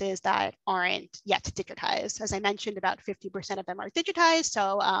cases that aren't yet digitized. As I mentioned, about 50% of them are digitized.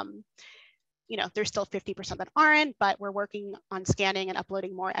 So, you know, there's still 50% that aren't, but we're working on scanning and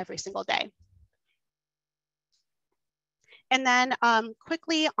uploading more every single day. And then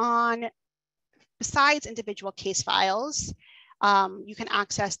quickly on, besides individual case files, you can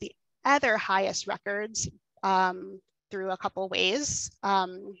access the other highest records through a couple ways.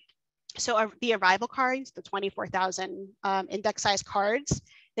 So the arrival cards, the 24,000 index size cards,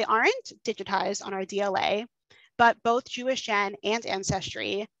 they aren't digitized on our DLA, but both JewishGen and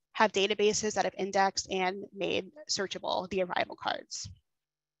Ancestry have databases that have indexed and made searchable the arrival cards.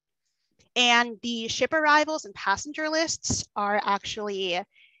 And the ship arrivals and passenger lists are actually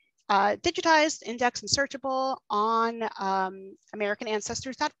digitized, indexed, and searchable on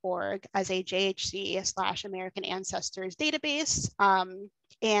AmericanAncestors.org as a JHC/American Ancestors database.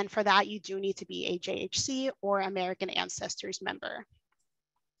 And for that, you do need to be a JHC or American Ancestors member.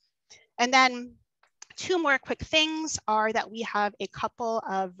 And then 2 more quick things are that we have a couple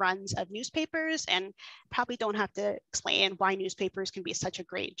of runs of newspapers, and probably don't have to explain why newspapers can be such a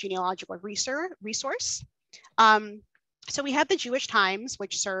great genealogical resource. So we have the Jewish Times,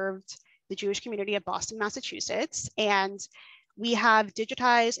 which served the Jewish community of Boston, Massachusetts, and we have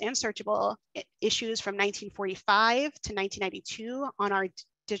digitized and searchable issues from 1945 to 1992 on our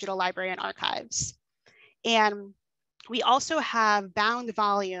digital library and archives. And we also have bound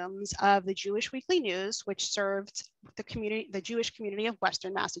volumes of the Jewish Weekly News, which served the Jewish community of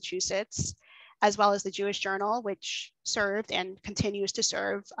Western Massachusetts, as well as the Jewish Journal, which served and continues to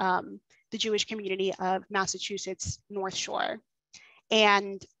serve the Jewish community of Massachusetts North Shore.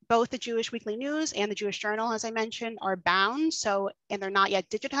 And both the Jewish Weekly News and the Jewish Journal, as I mentioned, are bound, and they're not yet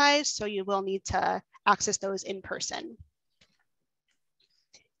digitized, so you will need to access those in person.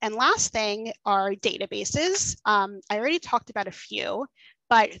 And last thing are databases. I already talked about a few,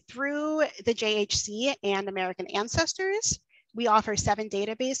 but through the JHC and American Ancestors, we offer 7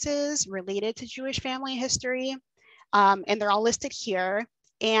 databases related to Jewish family history, and they're all listed here.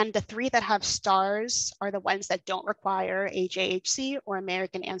 And the 3 that have stars are the ones that don't require a JHC or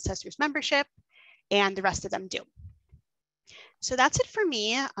American Ancestors membership, and the rest of them do. So that's it for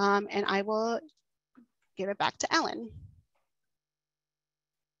me, and I will give it back to Ellen.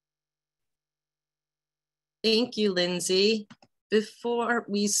 Thank you, Lindsay. Before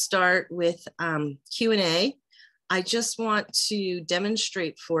we start with Q&A, I just want to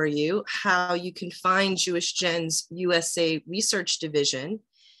demonstrate for you how you can find JewishGen's USA Research Division.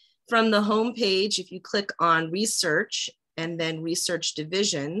 From the home page, if you click on Research and then Research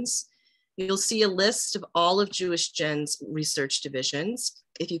Divisions, you'll see a list of all of JewishGen's research divisions.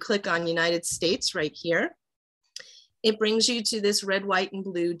 If you click on United States right here, it brings you to this red, white, and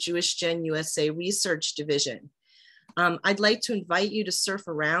blue JewishGen USA Research Division. I'd like to invite you to surf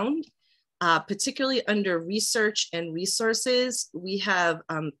around. Particularly under research and resources, we have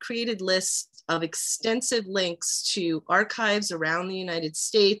created lists of extensive links to archives around the United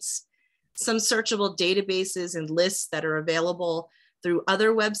States, some searchable databases and lists that are available through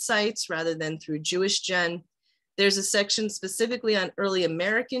other websites rather than through JewishGen. There's a section specifically on early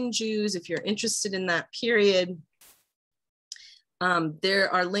American Jews if you're interested in that period.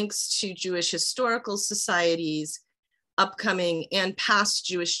 There are links to Jewish historical societies, upcoming and past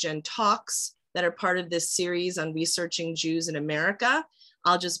JewishGen talks that are part of this series on researching Jews in America.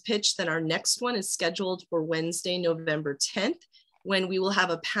 I'll just pitch that our next one is scheduled for Wednesday, November 10th, when we will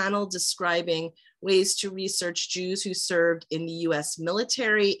have a panel describing ways to research Jews who served in the US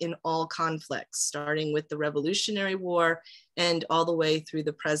military in all conflicts, starting with the Revolutionary War and all the way through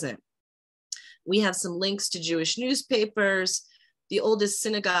the present. We have some links to Jewish newspapers, the oldest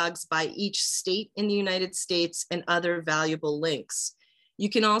synagogues by each state in the United States, and other valuable links. You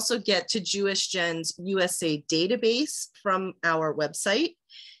can also get to JewishGen's USA database from our website.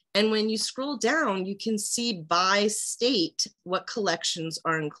 And when you scroll down, you can see by state what collections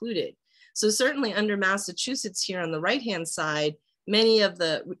are included. So certainly under Massachusetts here on the right-hand side, many of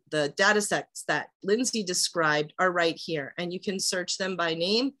the data sets that Lindsay described are right here, and you can search them by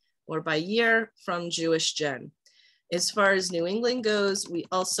name or by year from JewishGen. As far as New England goes, we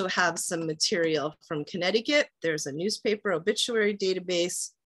also have some material from Connecticut. There's a newspaper obituary database,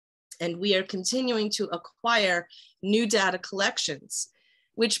 and we are continuing to acquire new data collections,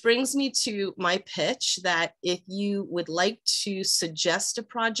 which brings me to my pitch that if you would like to suggest a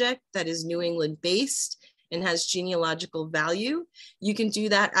project that is New England based and has genealogical value, you can do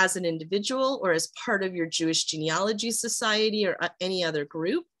that as an individual or as part of your Jewish Genealogy Society or any other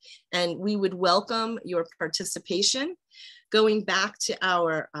group. And we would welcome your participation. Going back to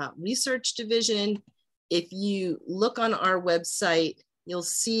our research division, if you look on our website, you'll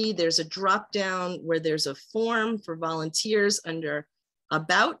see there's a drop down where there's a form for volunteers under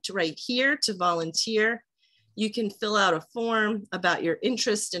About right here to volunteer. You can fill out a form about your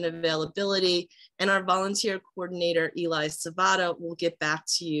interest and availability, and our volunteer coordinator, Eli Savada, will get back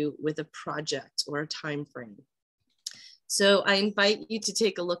to you with a project or a time frame. So I invite you to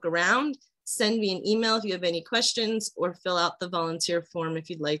take a look around, send me an email if you have any questions, or fill out the volunteer form if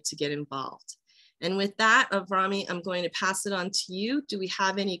you'd like to get involved. And with that, Avrami, I'm going to pass it on to you. Do we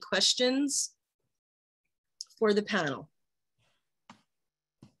have any questions for the panel?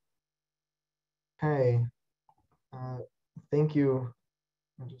 Okay, thank you.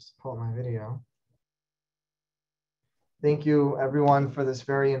 I'll just pull up my video. Thank you everyone for this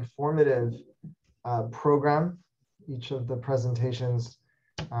very informative program. Each of the presentations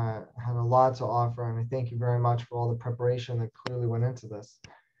had a lot to offer, and I thank you very much for all the preparation that clearly went into this.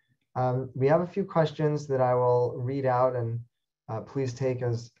 We have a few questions that I will read out, and please take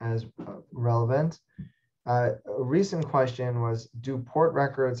as relevant. A recent question was, do port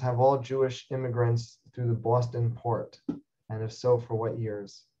records have all Jewish immigrants through the Boston port? And if so, for what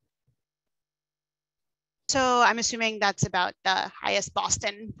years? So I'm assuming that's about the highest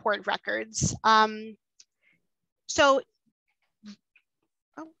Boston port records. I'm sure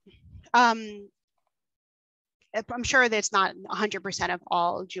that it's not 100% of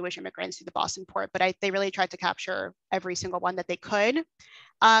all Jewish immigrants through the Boston port, but they really tried to capture every single one that they could.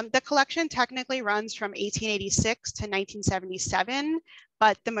 The collection technically runs from 1886 to 1977,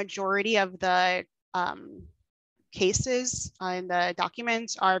 but the majority of the cases in the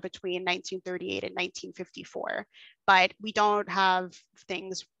documents are between 1938 and 1954. But we don't have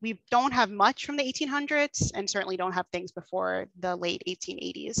much from the 1800s, and certainly don't have things before the late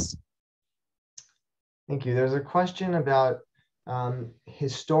 1880s. Thank you. There's a question about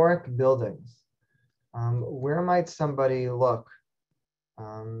historic buildings. Where might somebody look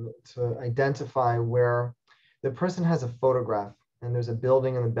to identify where the person has a photograph and there's a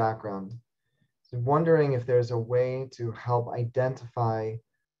building in the background? So wondering if there's a way to help identify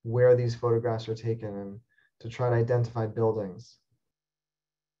where these photographs are taken and to try to identify buildings.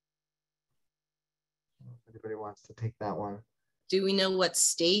 If anybody wants to take that one. Do we know what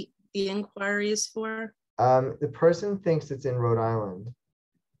state the inquiry is for? The person thinks it's in Rhode Island.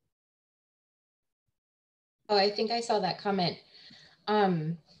 Oh, I think I saw that comment.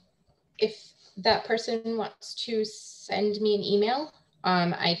 If that person wants to send me an email,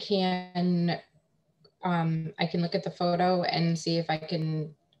 I can look at the photo and see if I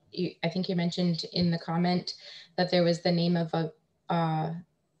can. I think you mentioned in the comment that there was the name of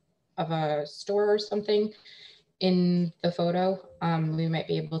a store or something in the photo. We might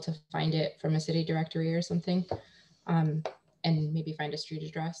be able to find it from a city directory or something, and maybe find a street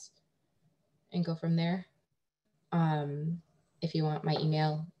address and go from there. If you want my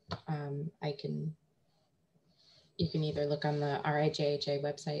email, You can either look on the RIJHA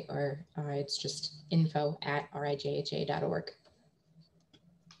website or it's just info@rijha.org.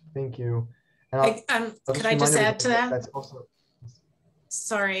 Thank you. And could I just add to that? That's also.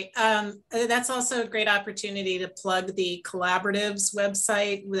 Sorry, that's also a great opportunity to plug the Collaboratives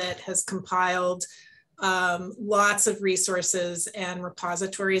website that has compiled lots of resources and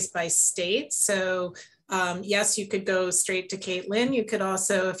repositories by state. So yes, you could go straight to Kate-Lynn. You could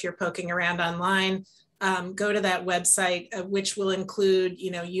also, if you're poking around online, go to that website, which will include,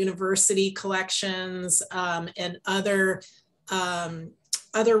 university collections and other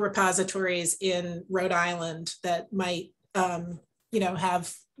repositories in Rhode Island that might,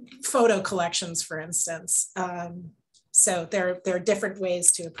 have photo collections, for instance. So there are different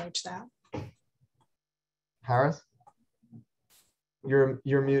ways to approach that. Harris, you're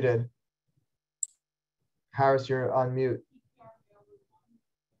muted. Harris, you're on mute.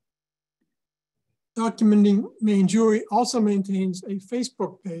 Documenting Maine Jewry also maintains a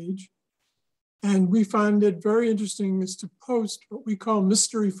Facebook page, and we find it very interesting is to post what we call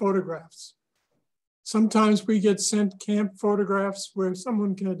mystery photographs. Sometimes we get sent camp photographs where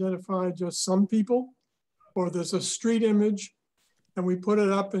someone can identify just some people, or there's a street image, and we put it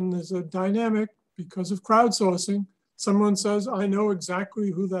up, and there's a dynamic because of crowdsourcing. Someone says, I know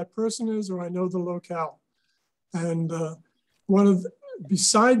exactly who that person is, or I know the locale. And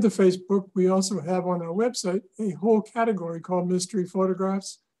beside the Facebook, we also have on our website a whole category called mystery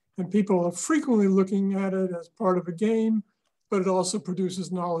photographs, and people are frequently looking at it as part of a game, but it also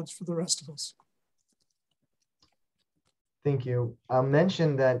produces knowledge for the rest of us. Thank you. I'll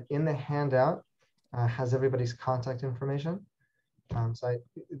mention that in the handout has everybody's contact information. So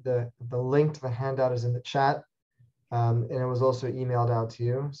the link to the handout is in the chat, and it was also emailed out to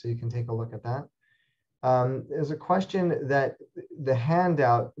you, so you can take a look at that. There's a question that the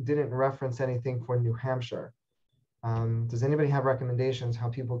handout didn't reference anything for New Hampshire. Does anybody have recommendations how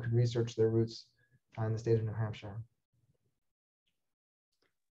people could research their roots in the state of New Hampshire?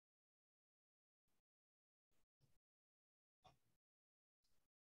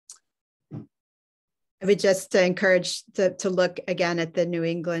 I would just encourage to look again at the New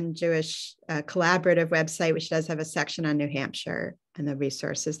England Jewish Collaborative website, which does have a section on New Hampshire, and the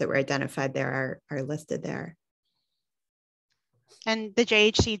resources that were identified there are listed there. And the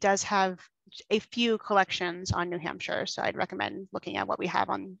JHC does have a few collections on New Hampshire, so I'd recommend looking at what we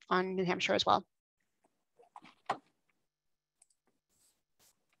have on New Hampshire as well.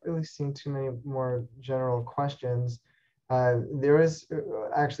 Really seeing too many more general questions. There's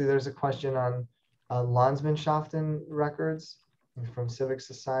a question on Landsmannschaften records from civic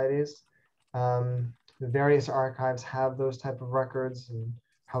societies. The various archives have those type of records, and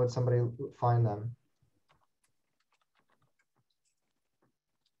how would somebody find them?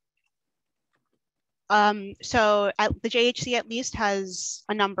 So the JHC at least has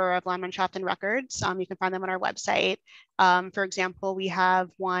a number of Landsmannschaften records. You can find them on our website. For example, we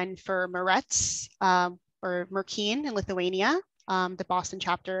have one for Meretz or Merkin in Lithuania. The Boston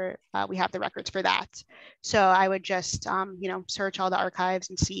chapter, we have the records for that. So I would just, search all the archives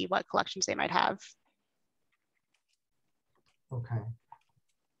and see what collections they might have. Okay.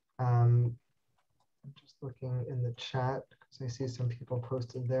 I'm just looking in the chat because I see some people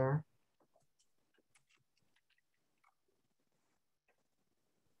posted there.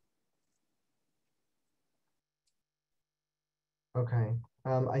 Okay.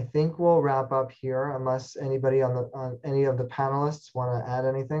 I think we'll wrap up here unless anybody on any of the panelists want to add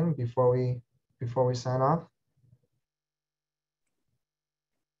anything before we sign off.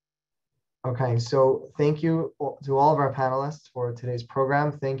 Okay, so thank you to all of our panelists for today's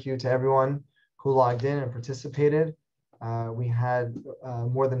program. Thank you to everyone who logged in and participated. We had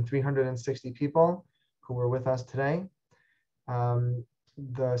more than 360 people who were with us today.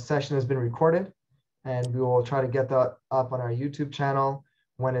 The session has been recorded, and we will try to get that up on our YouTube channel.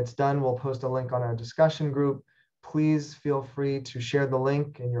 When it's done, we'll post a link on our discussion group. Please feel free to share the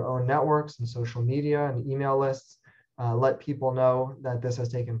link in your own networks and social media and email lists. Let people know that this has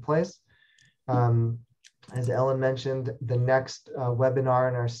taken place. As Ellen mentioned, the next webinar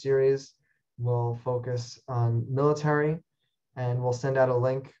in our series will focus on military, and we'll send out a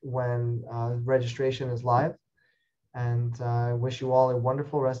link when registration is live. And I wish you all a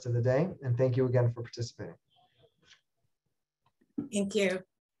wonderful rest of the day, and thank you again for participating. Thank you.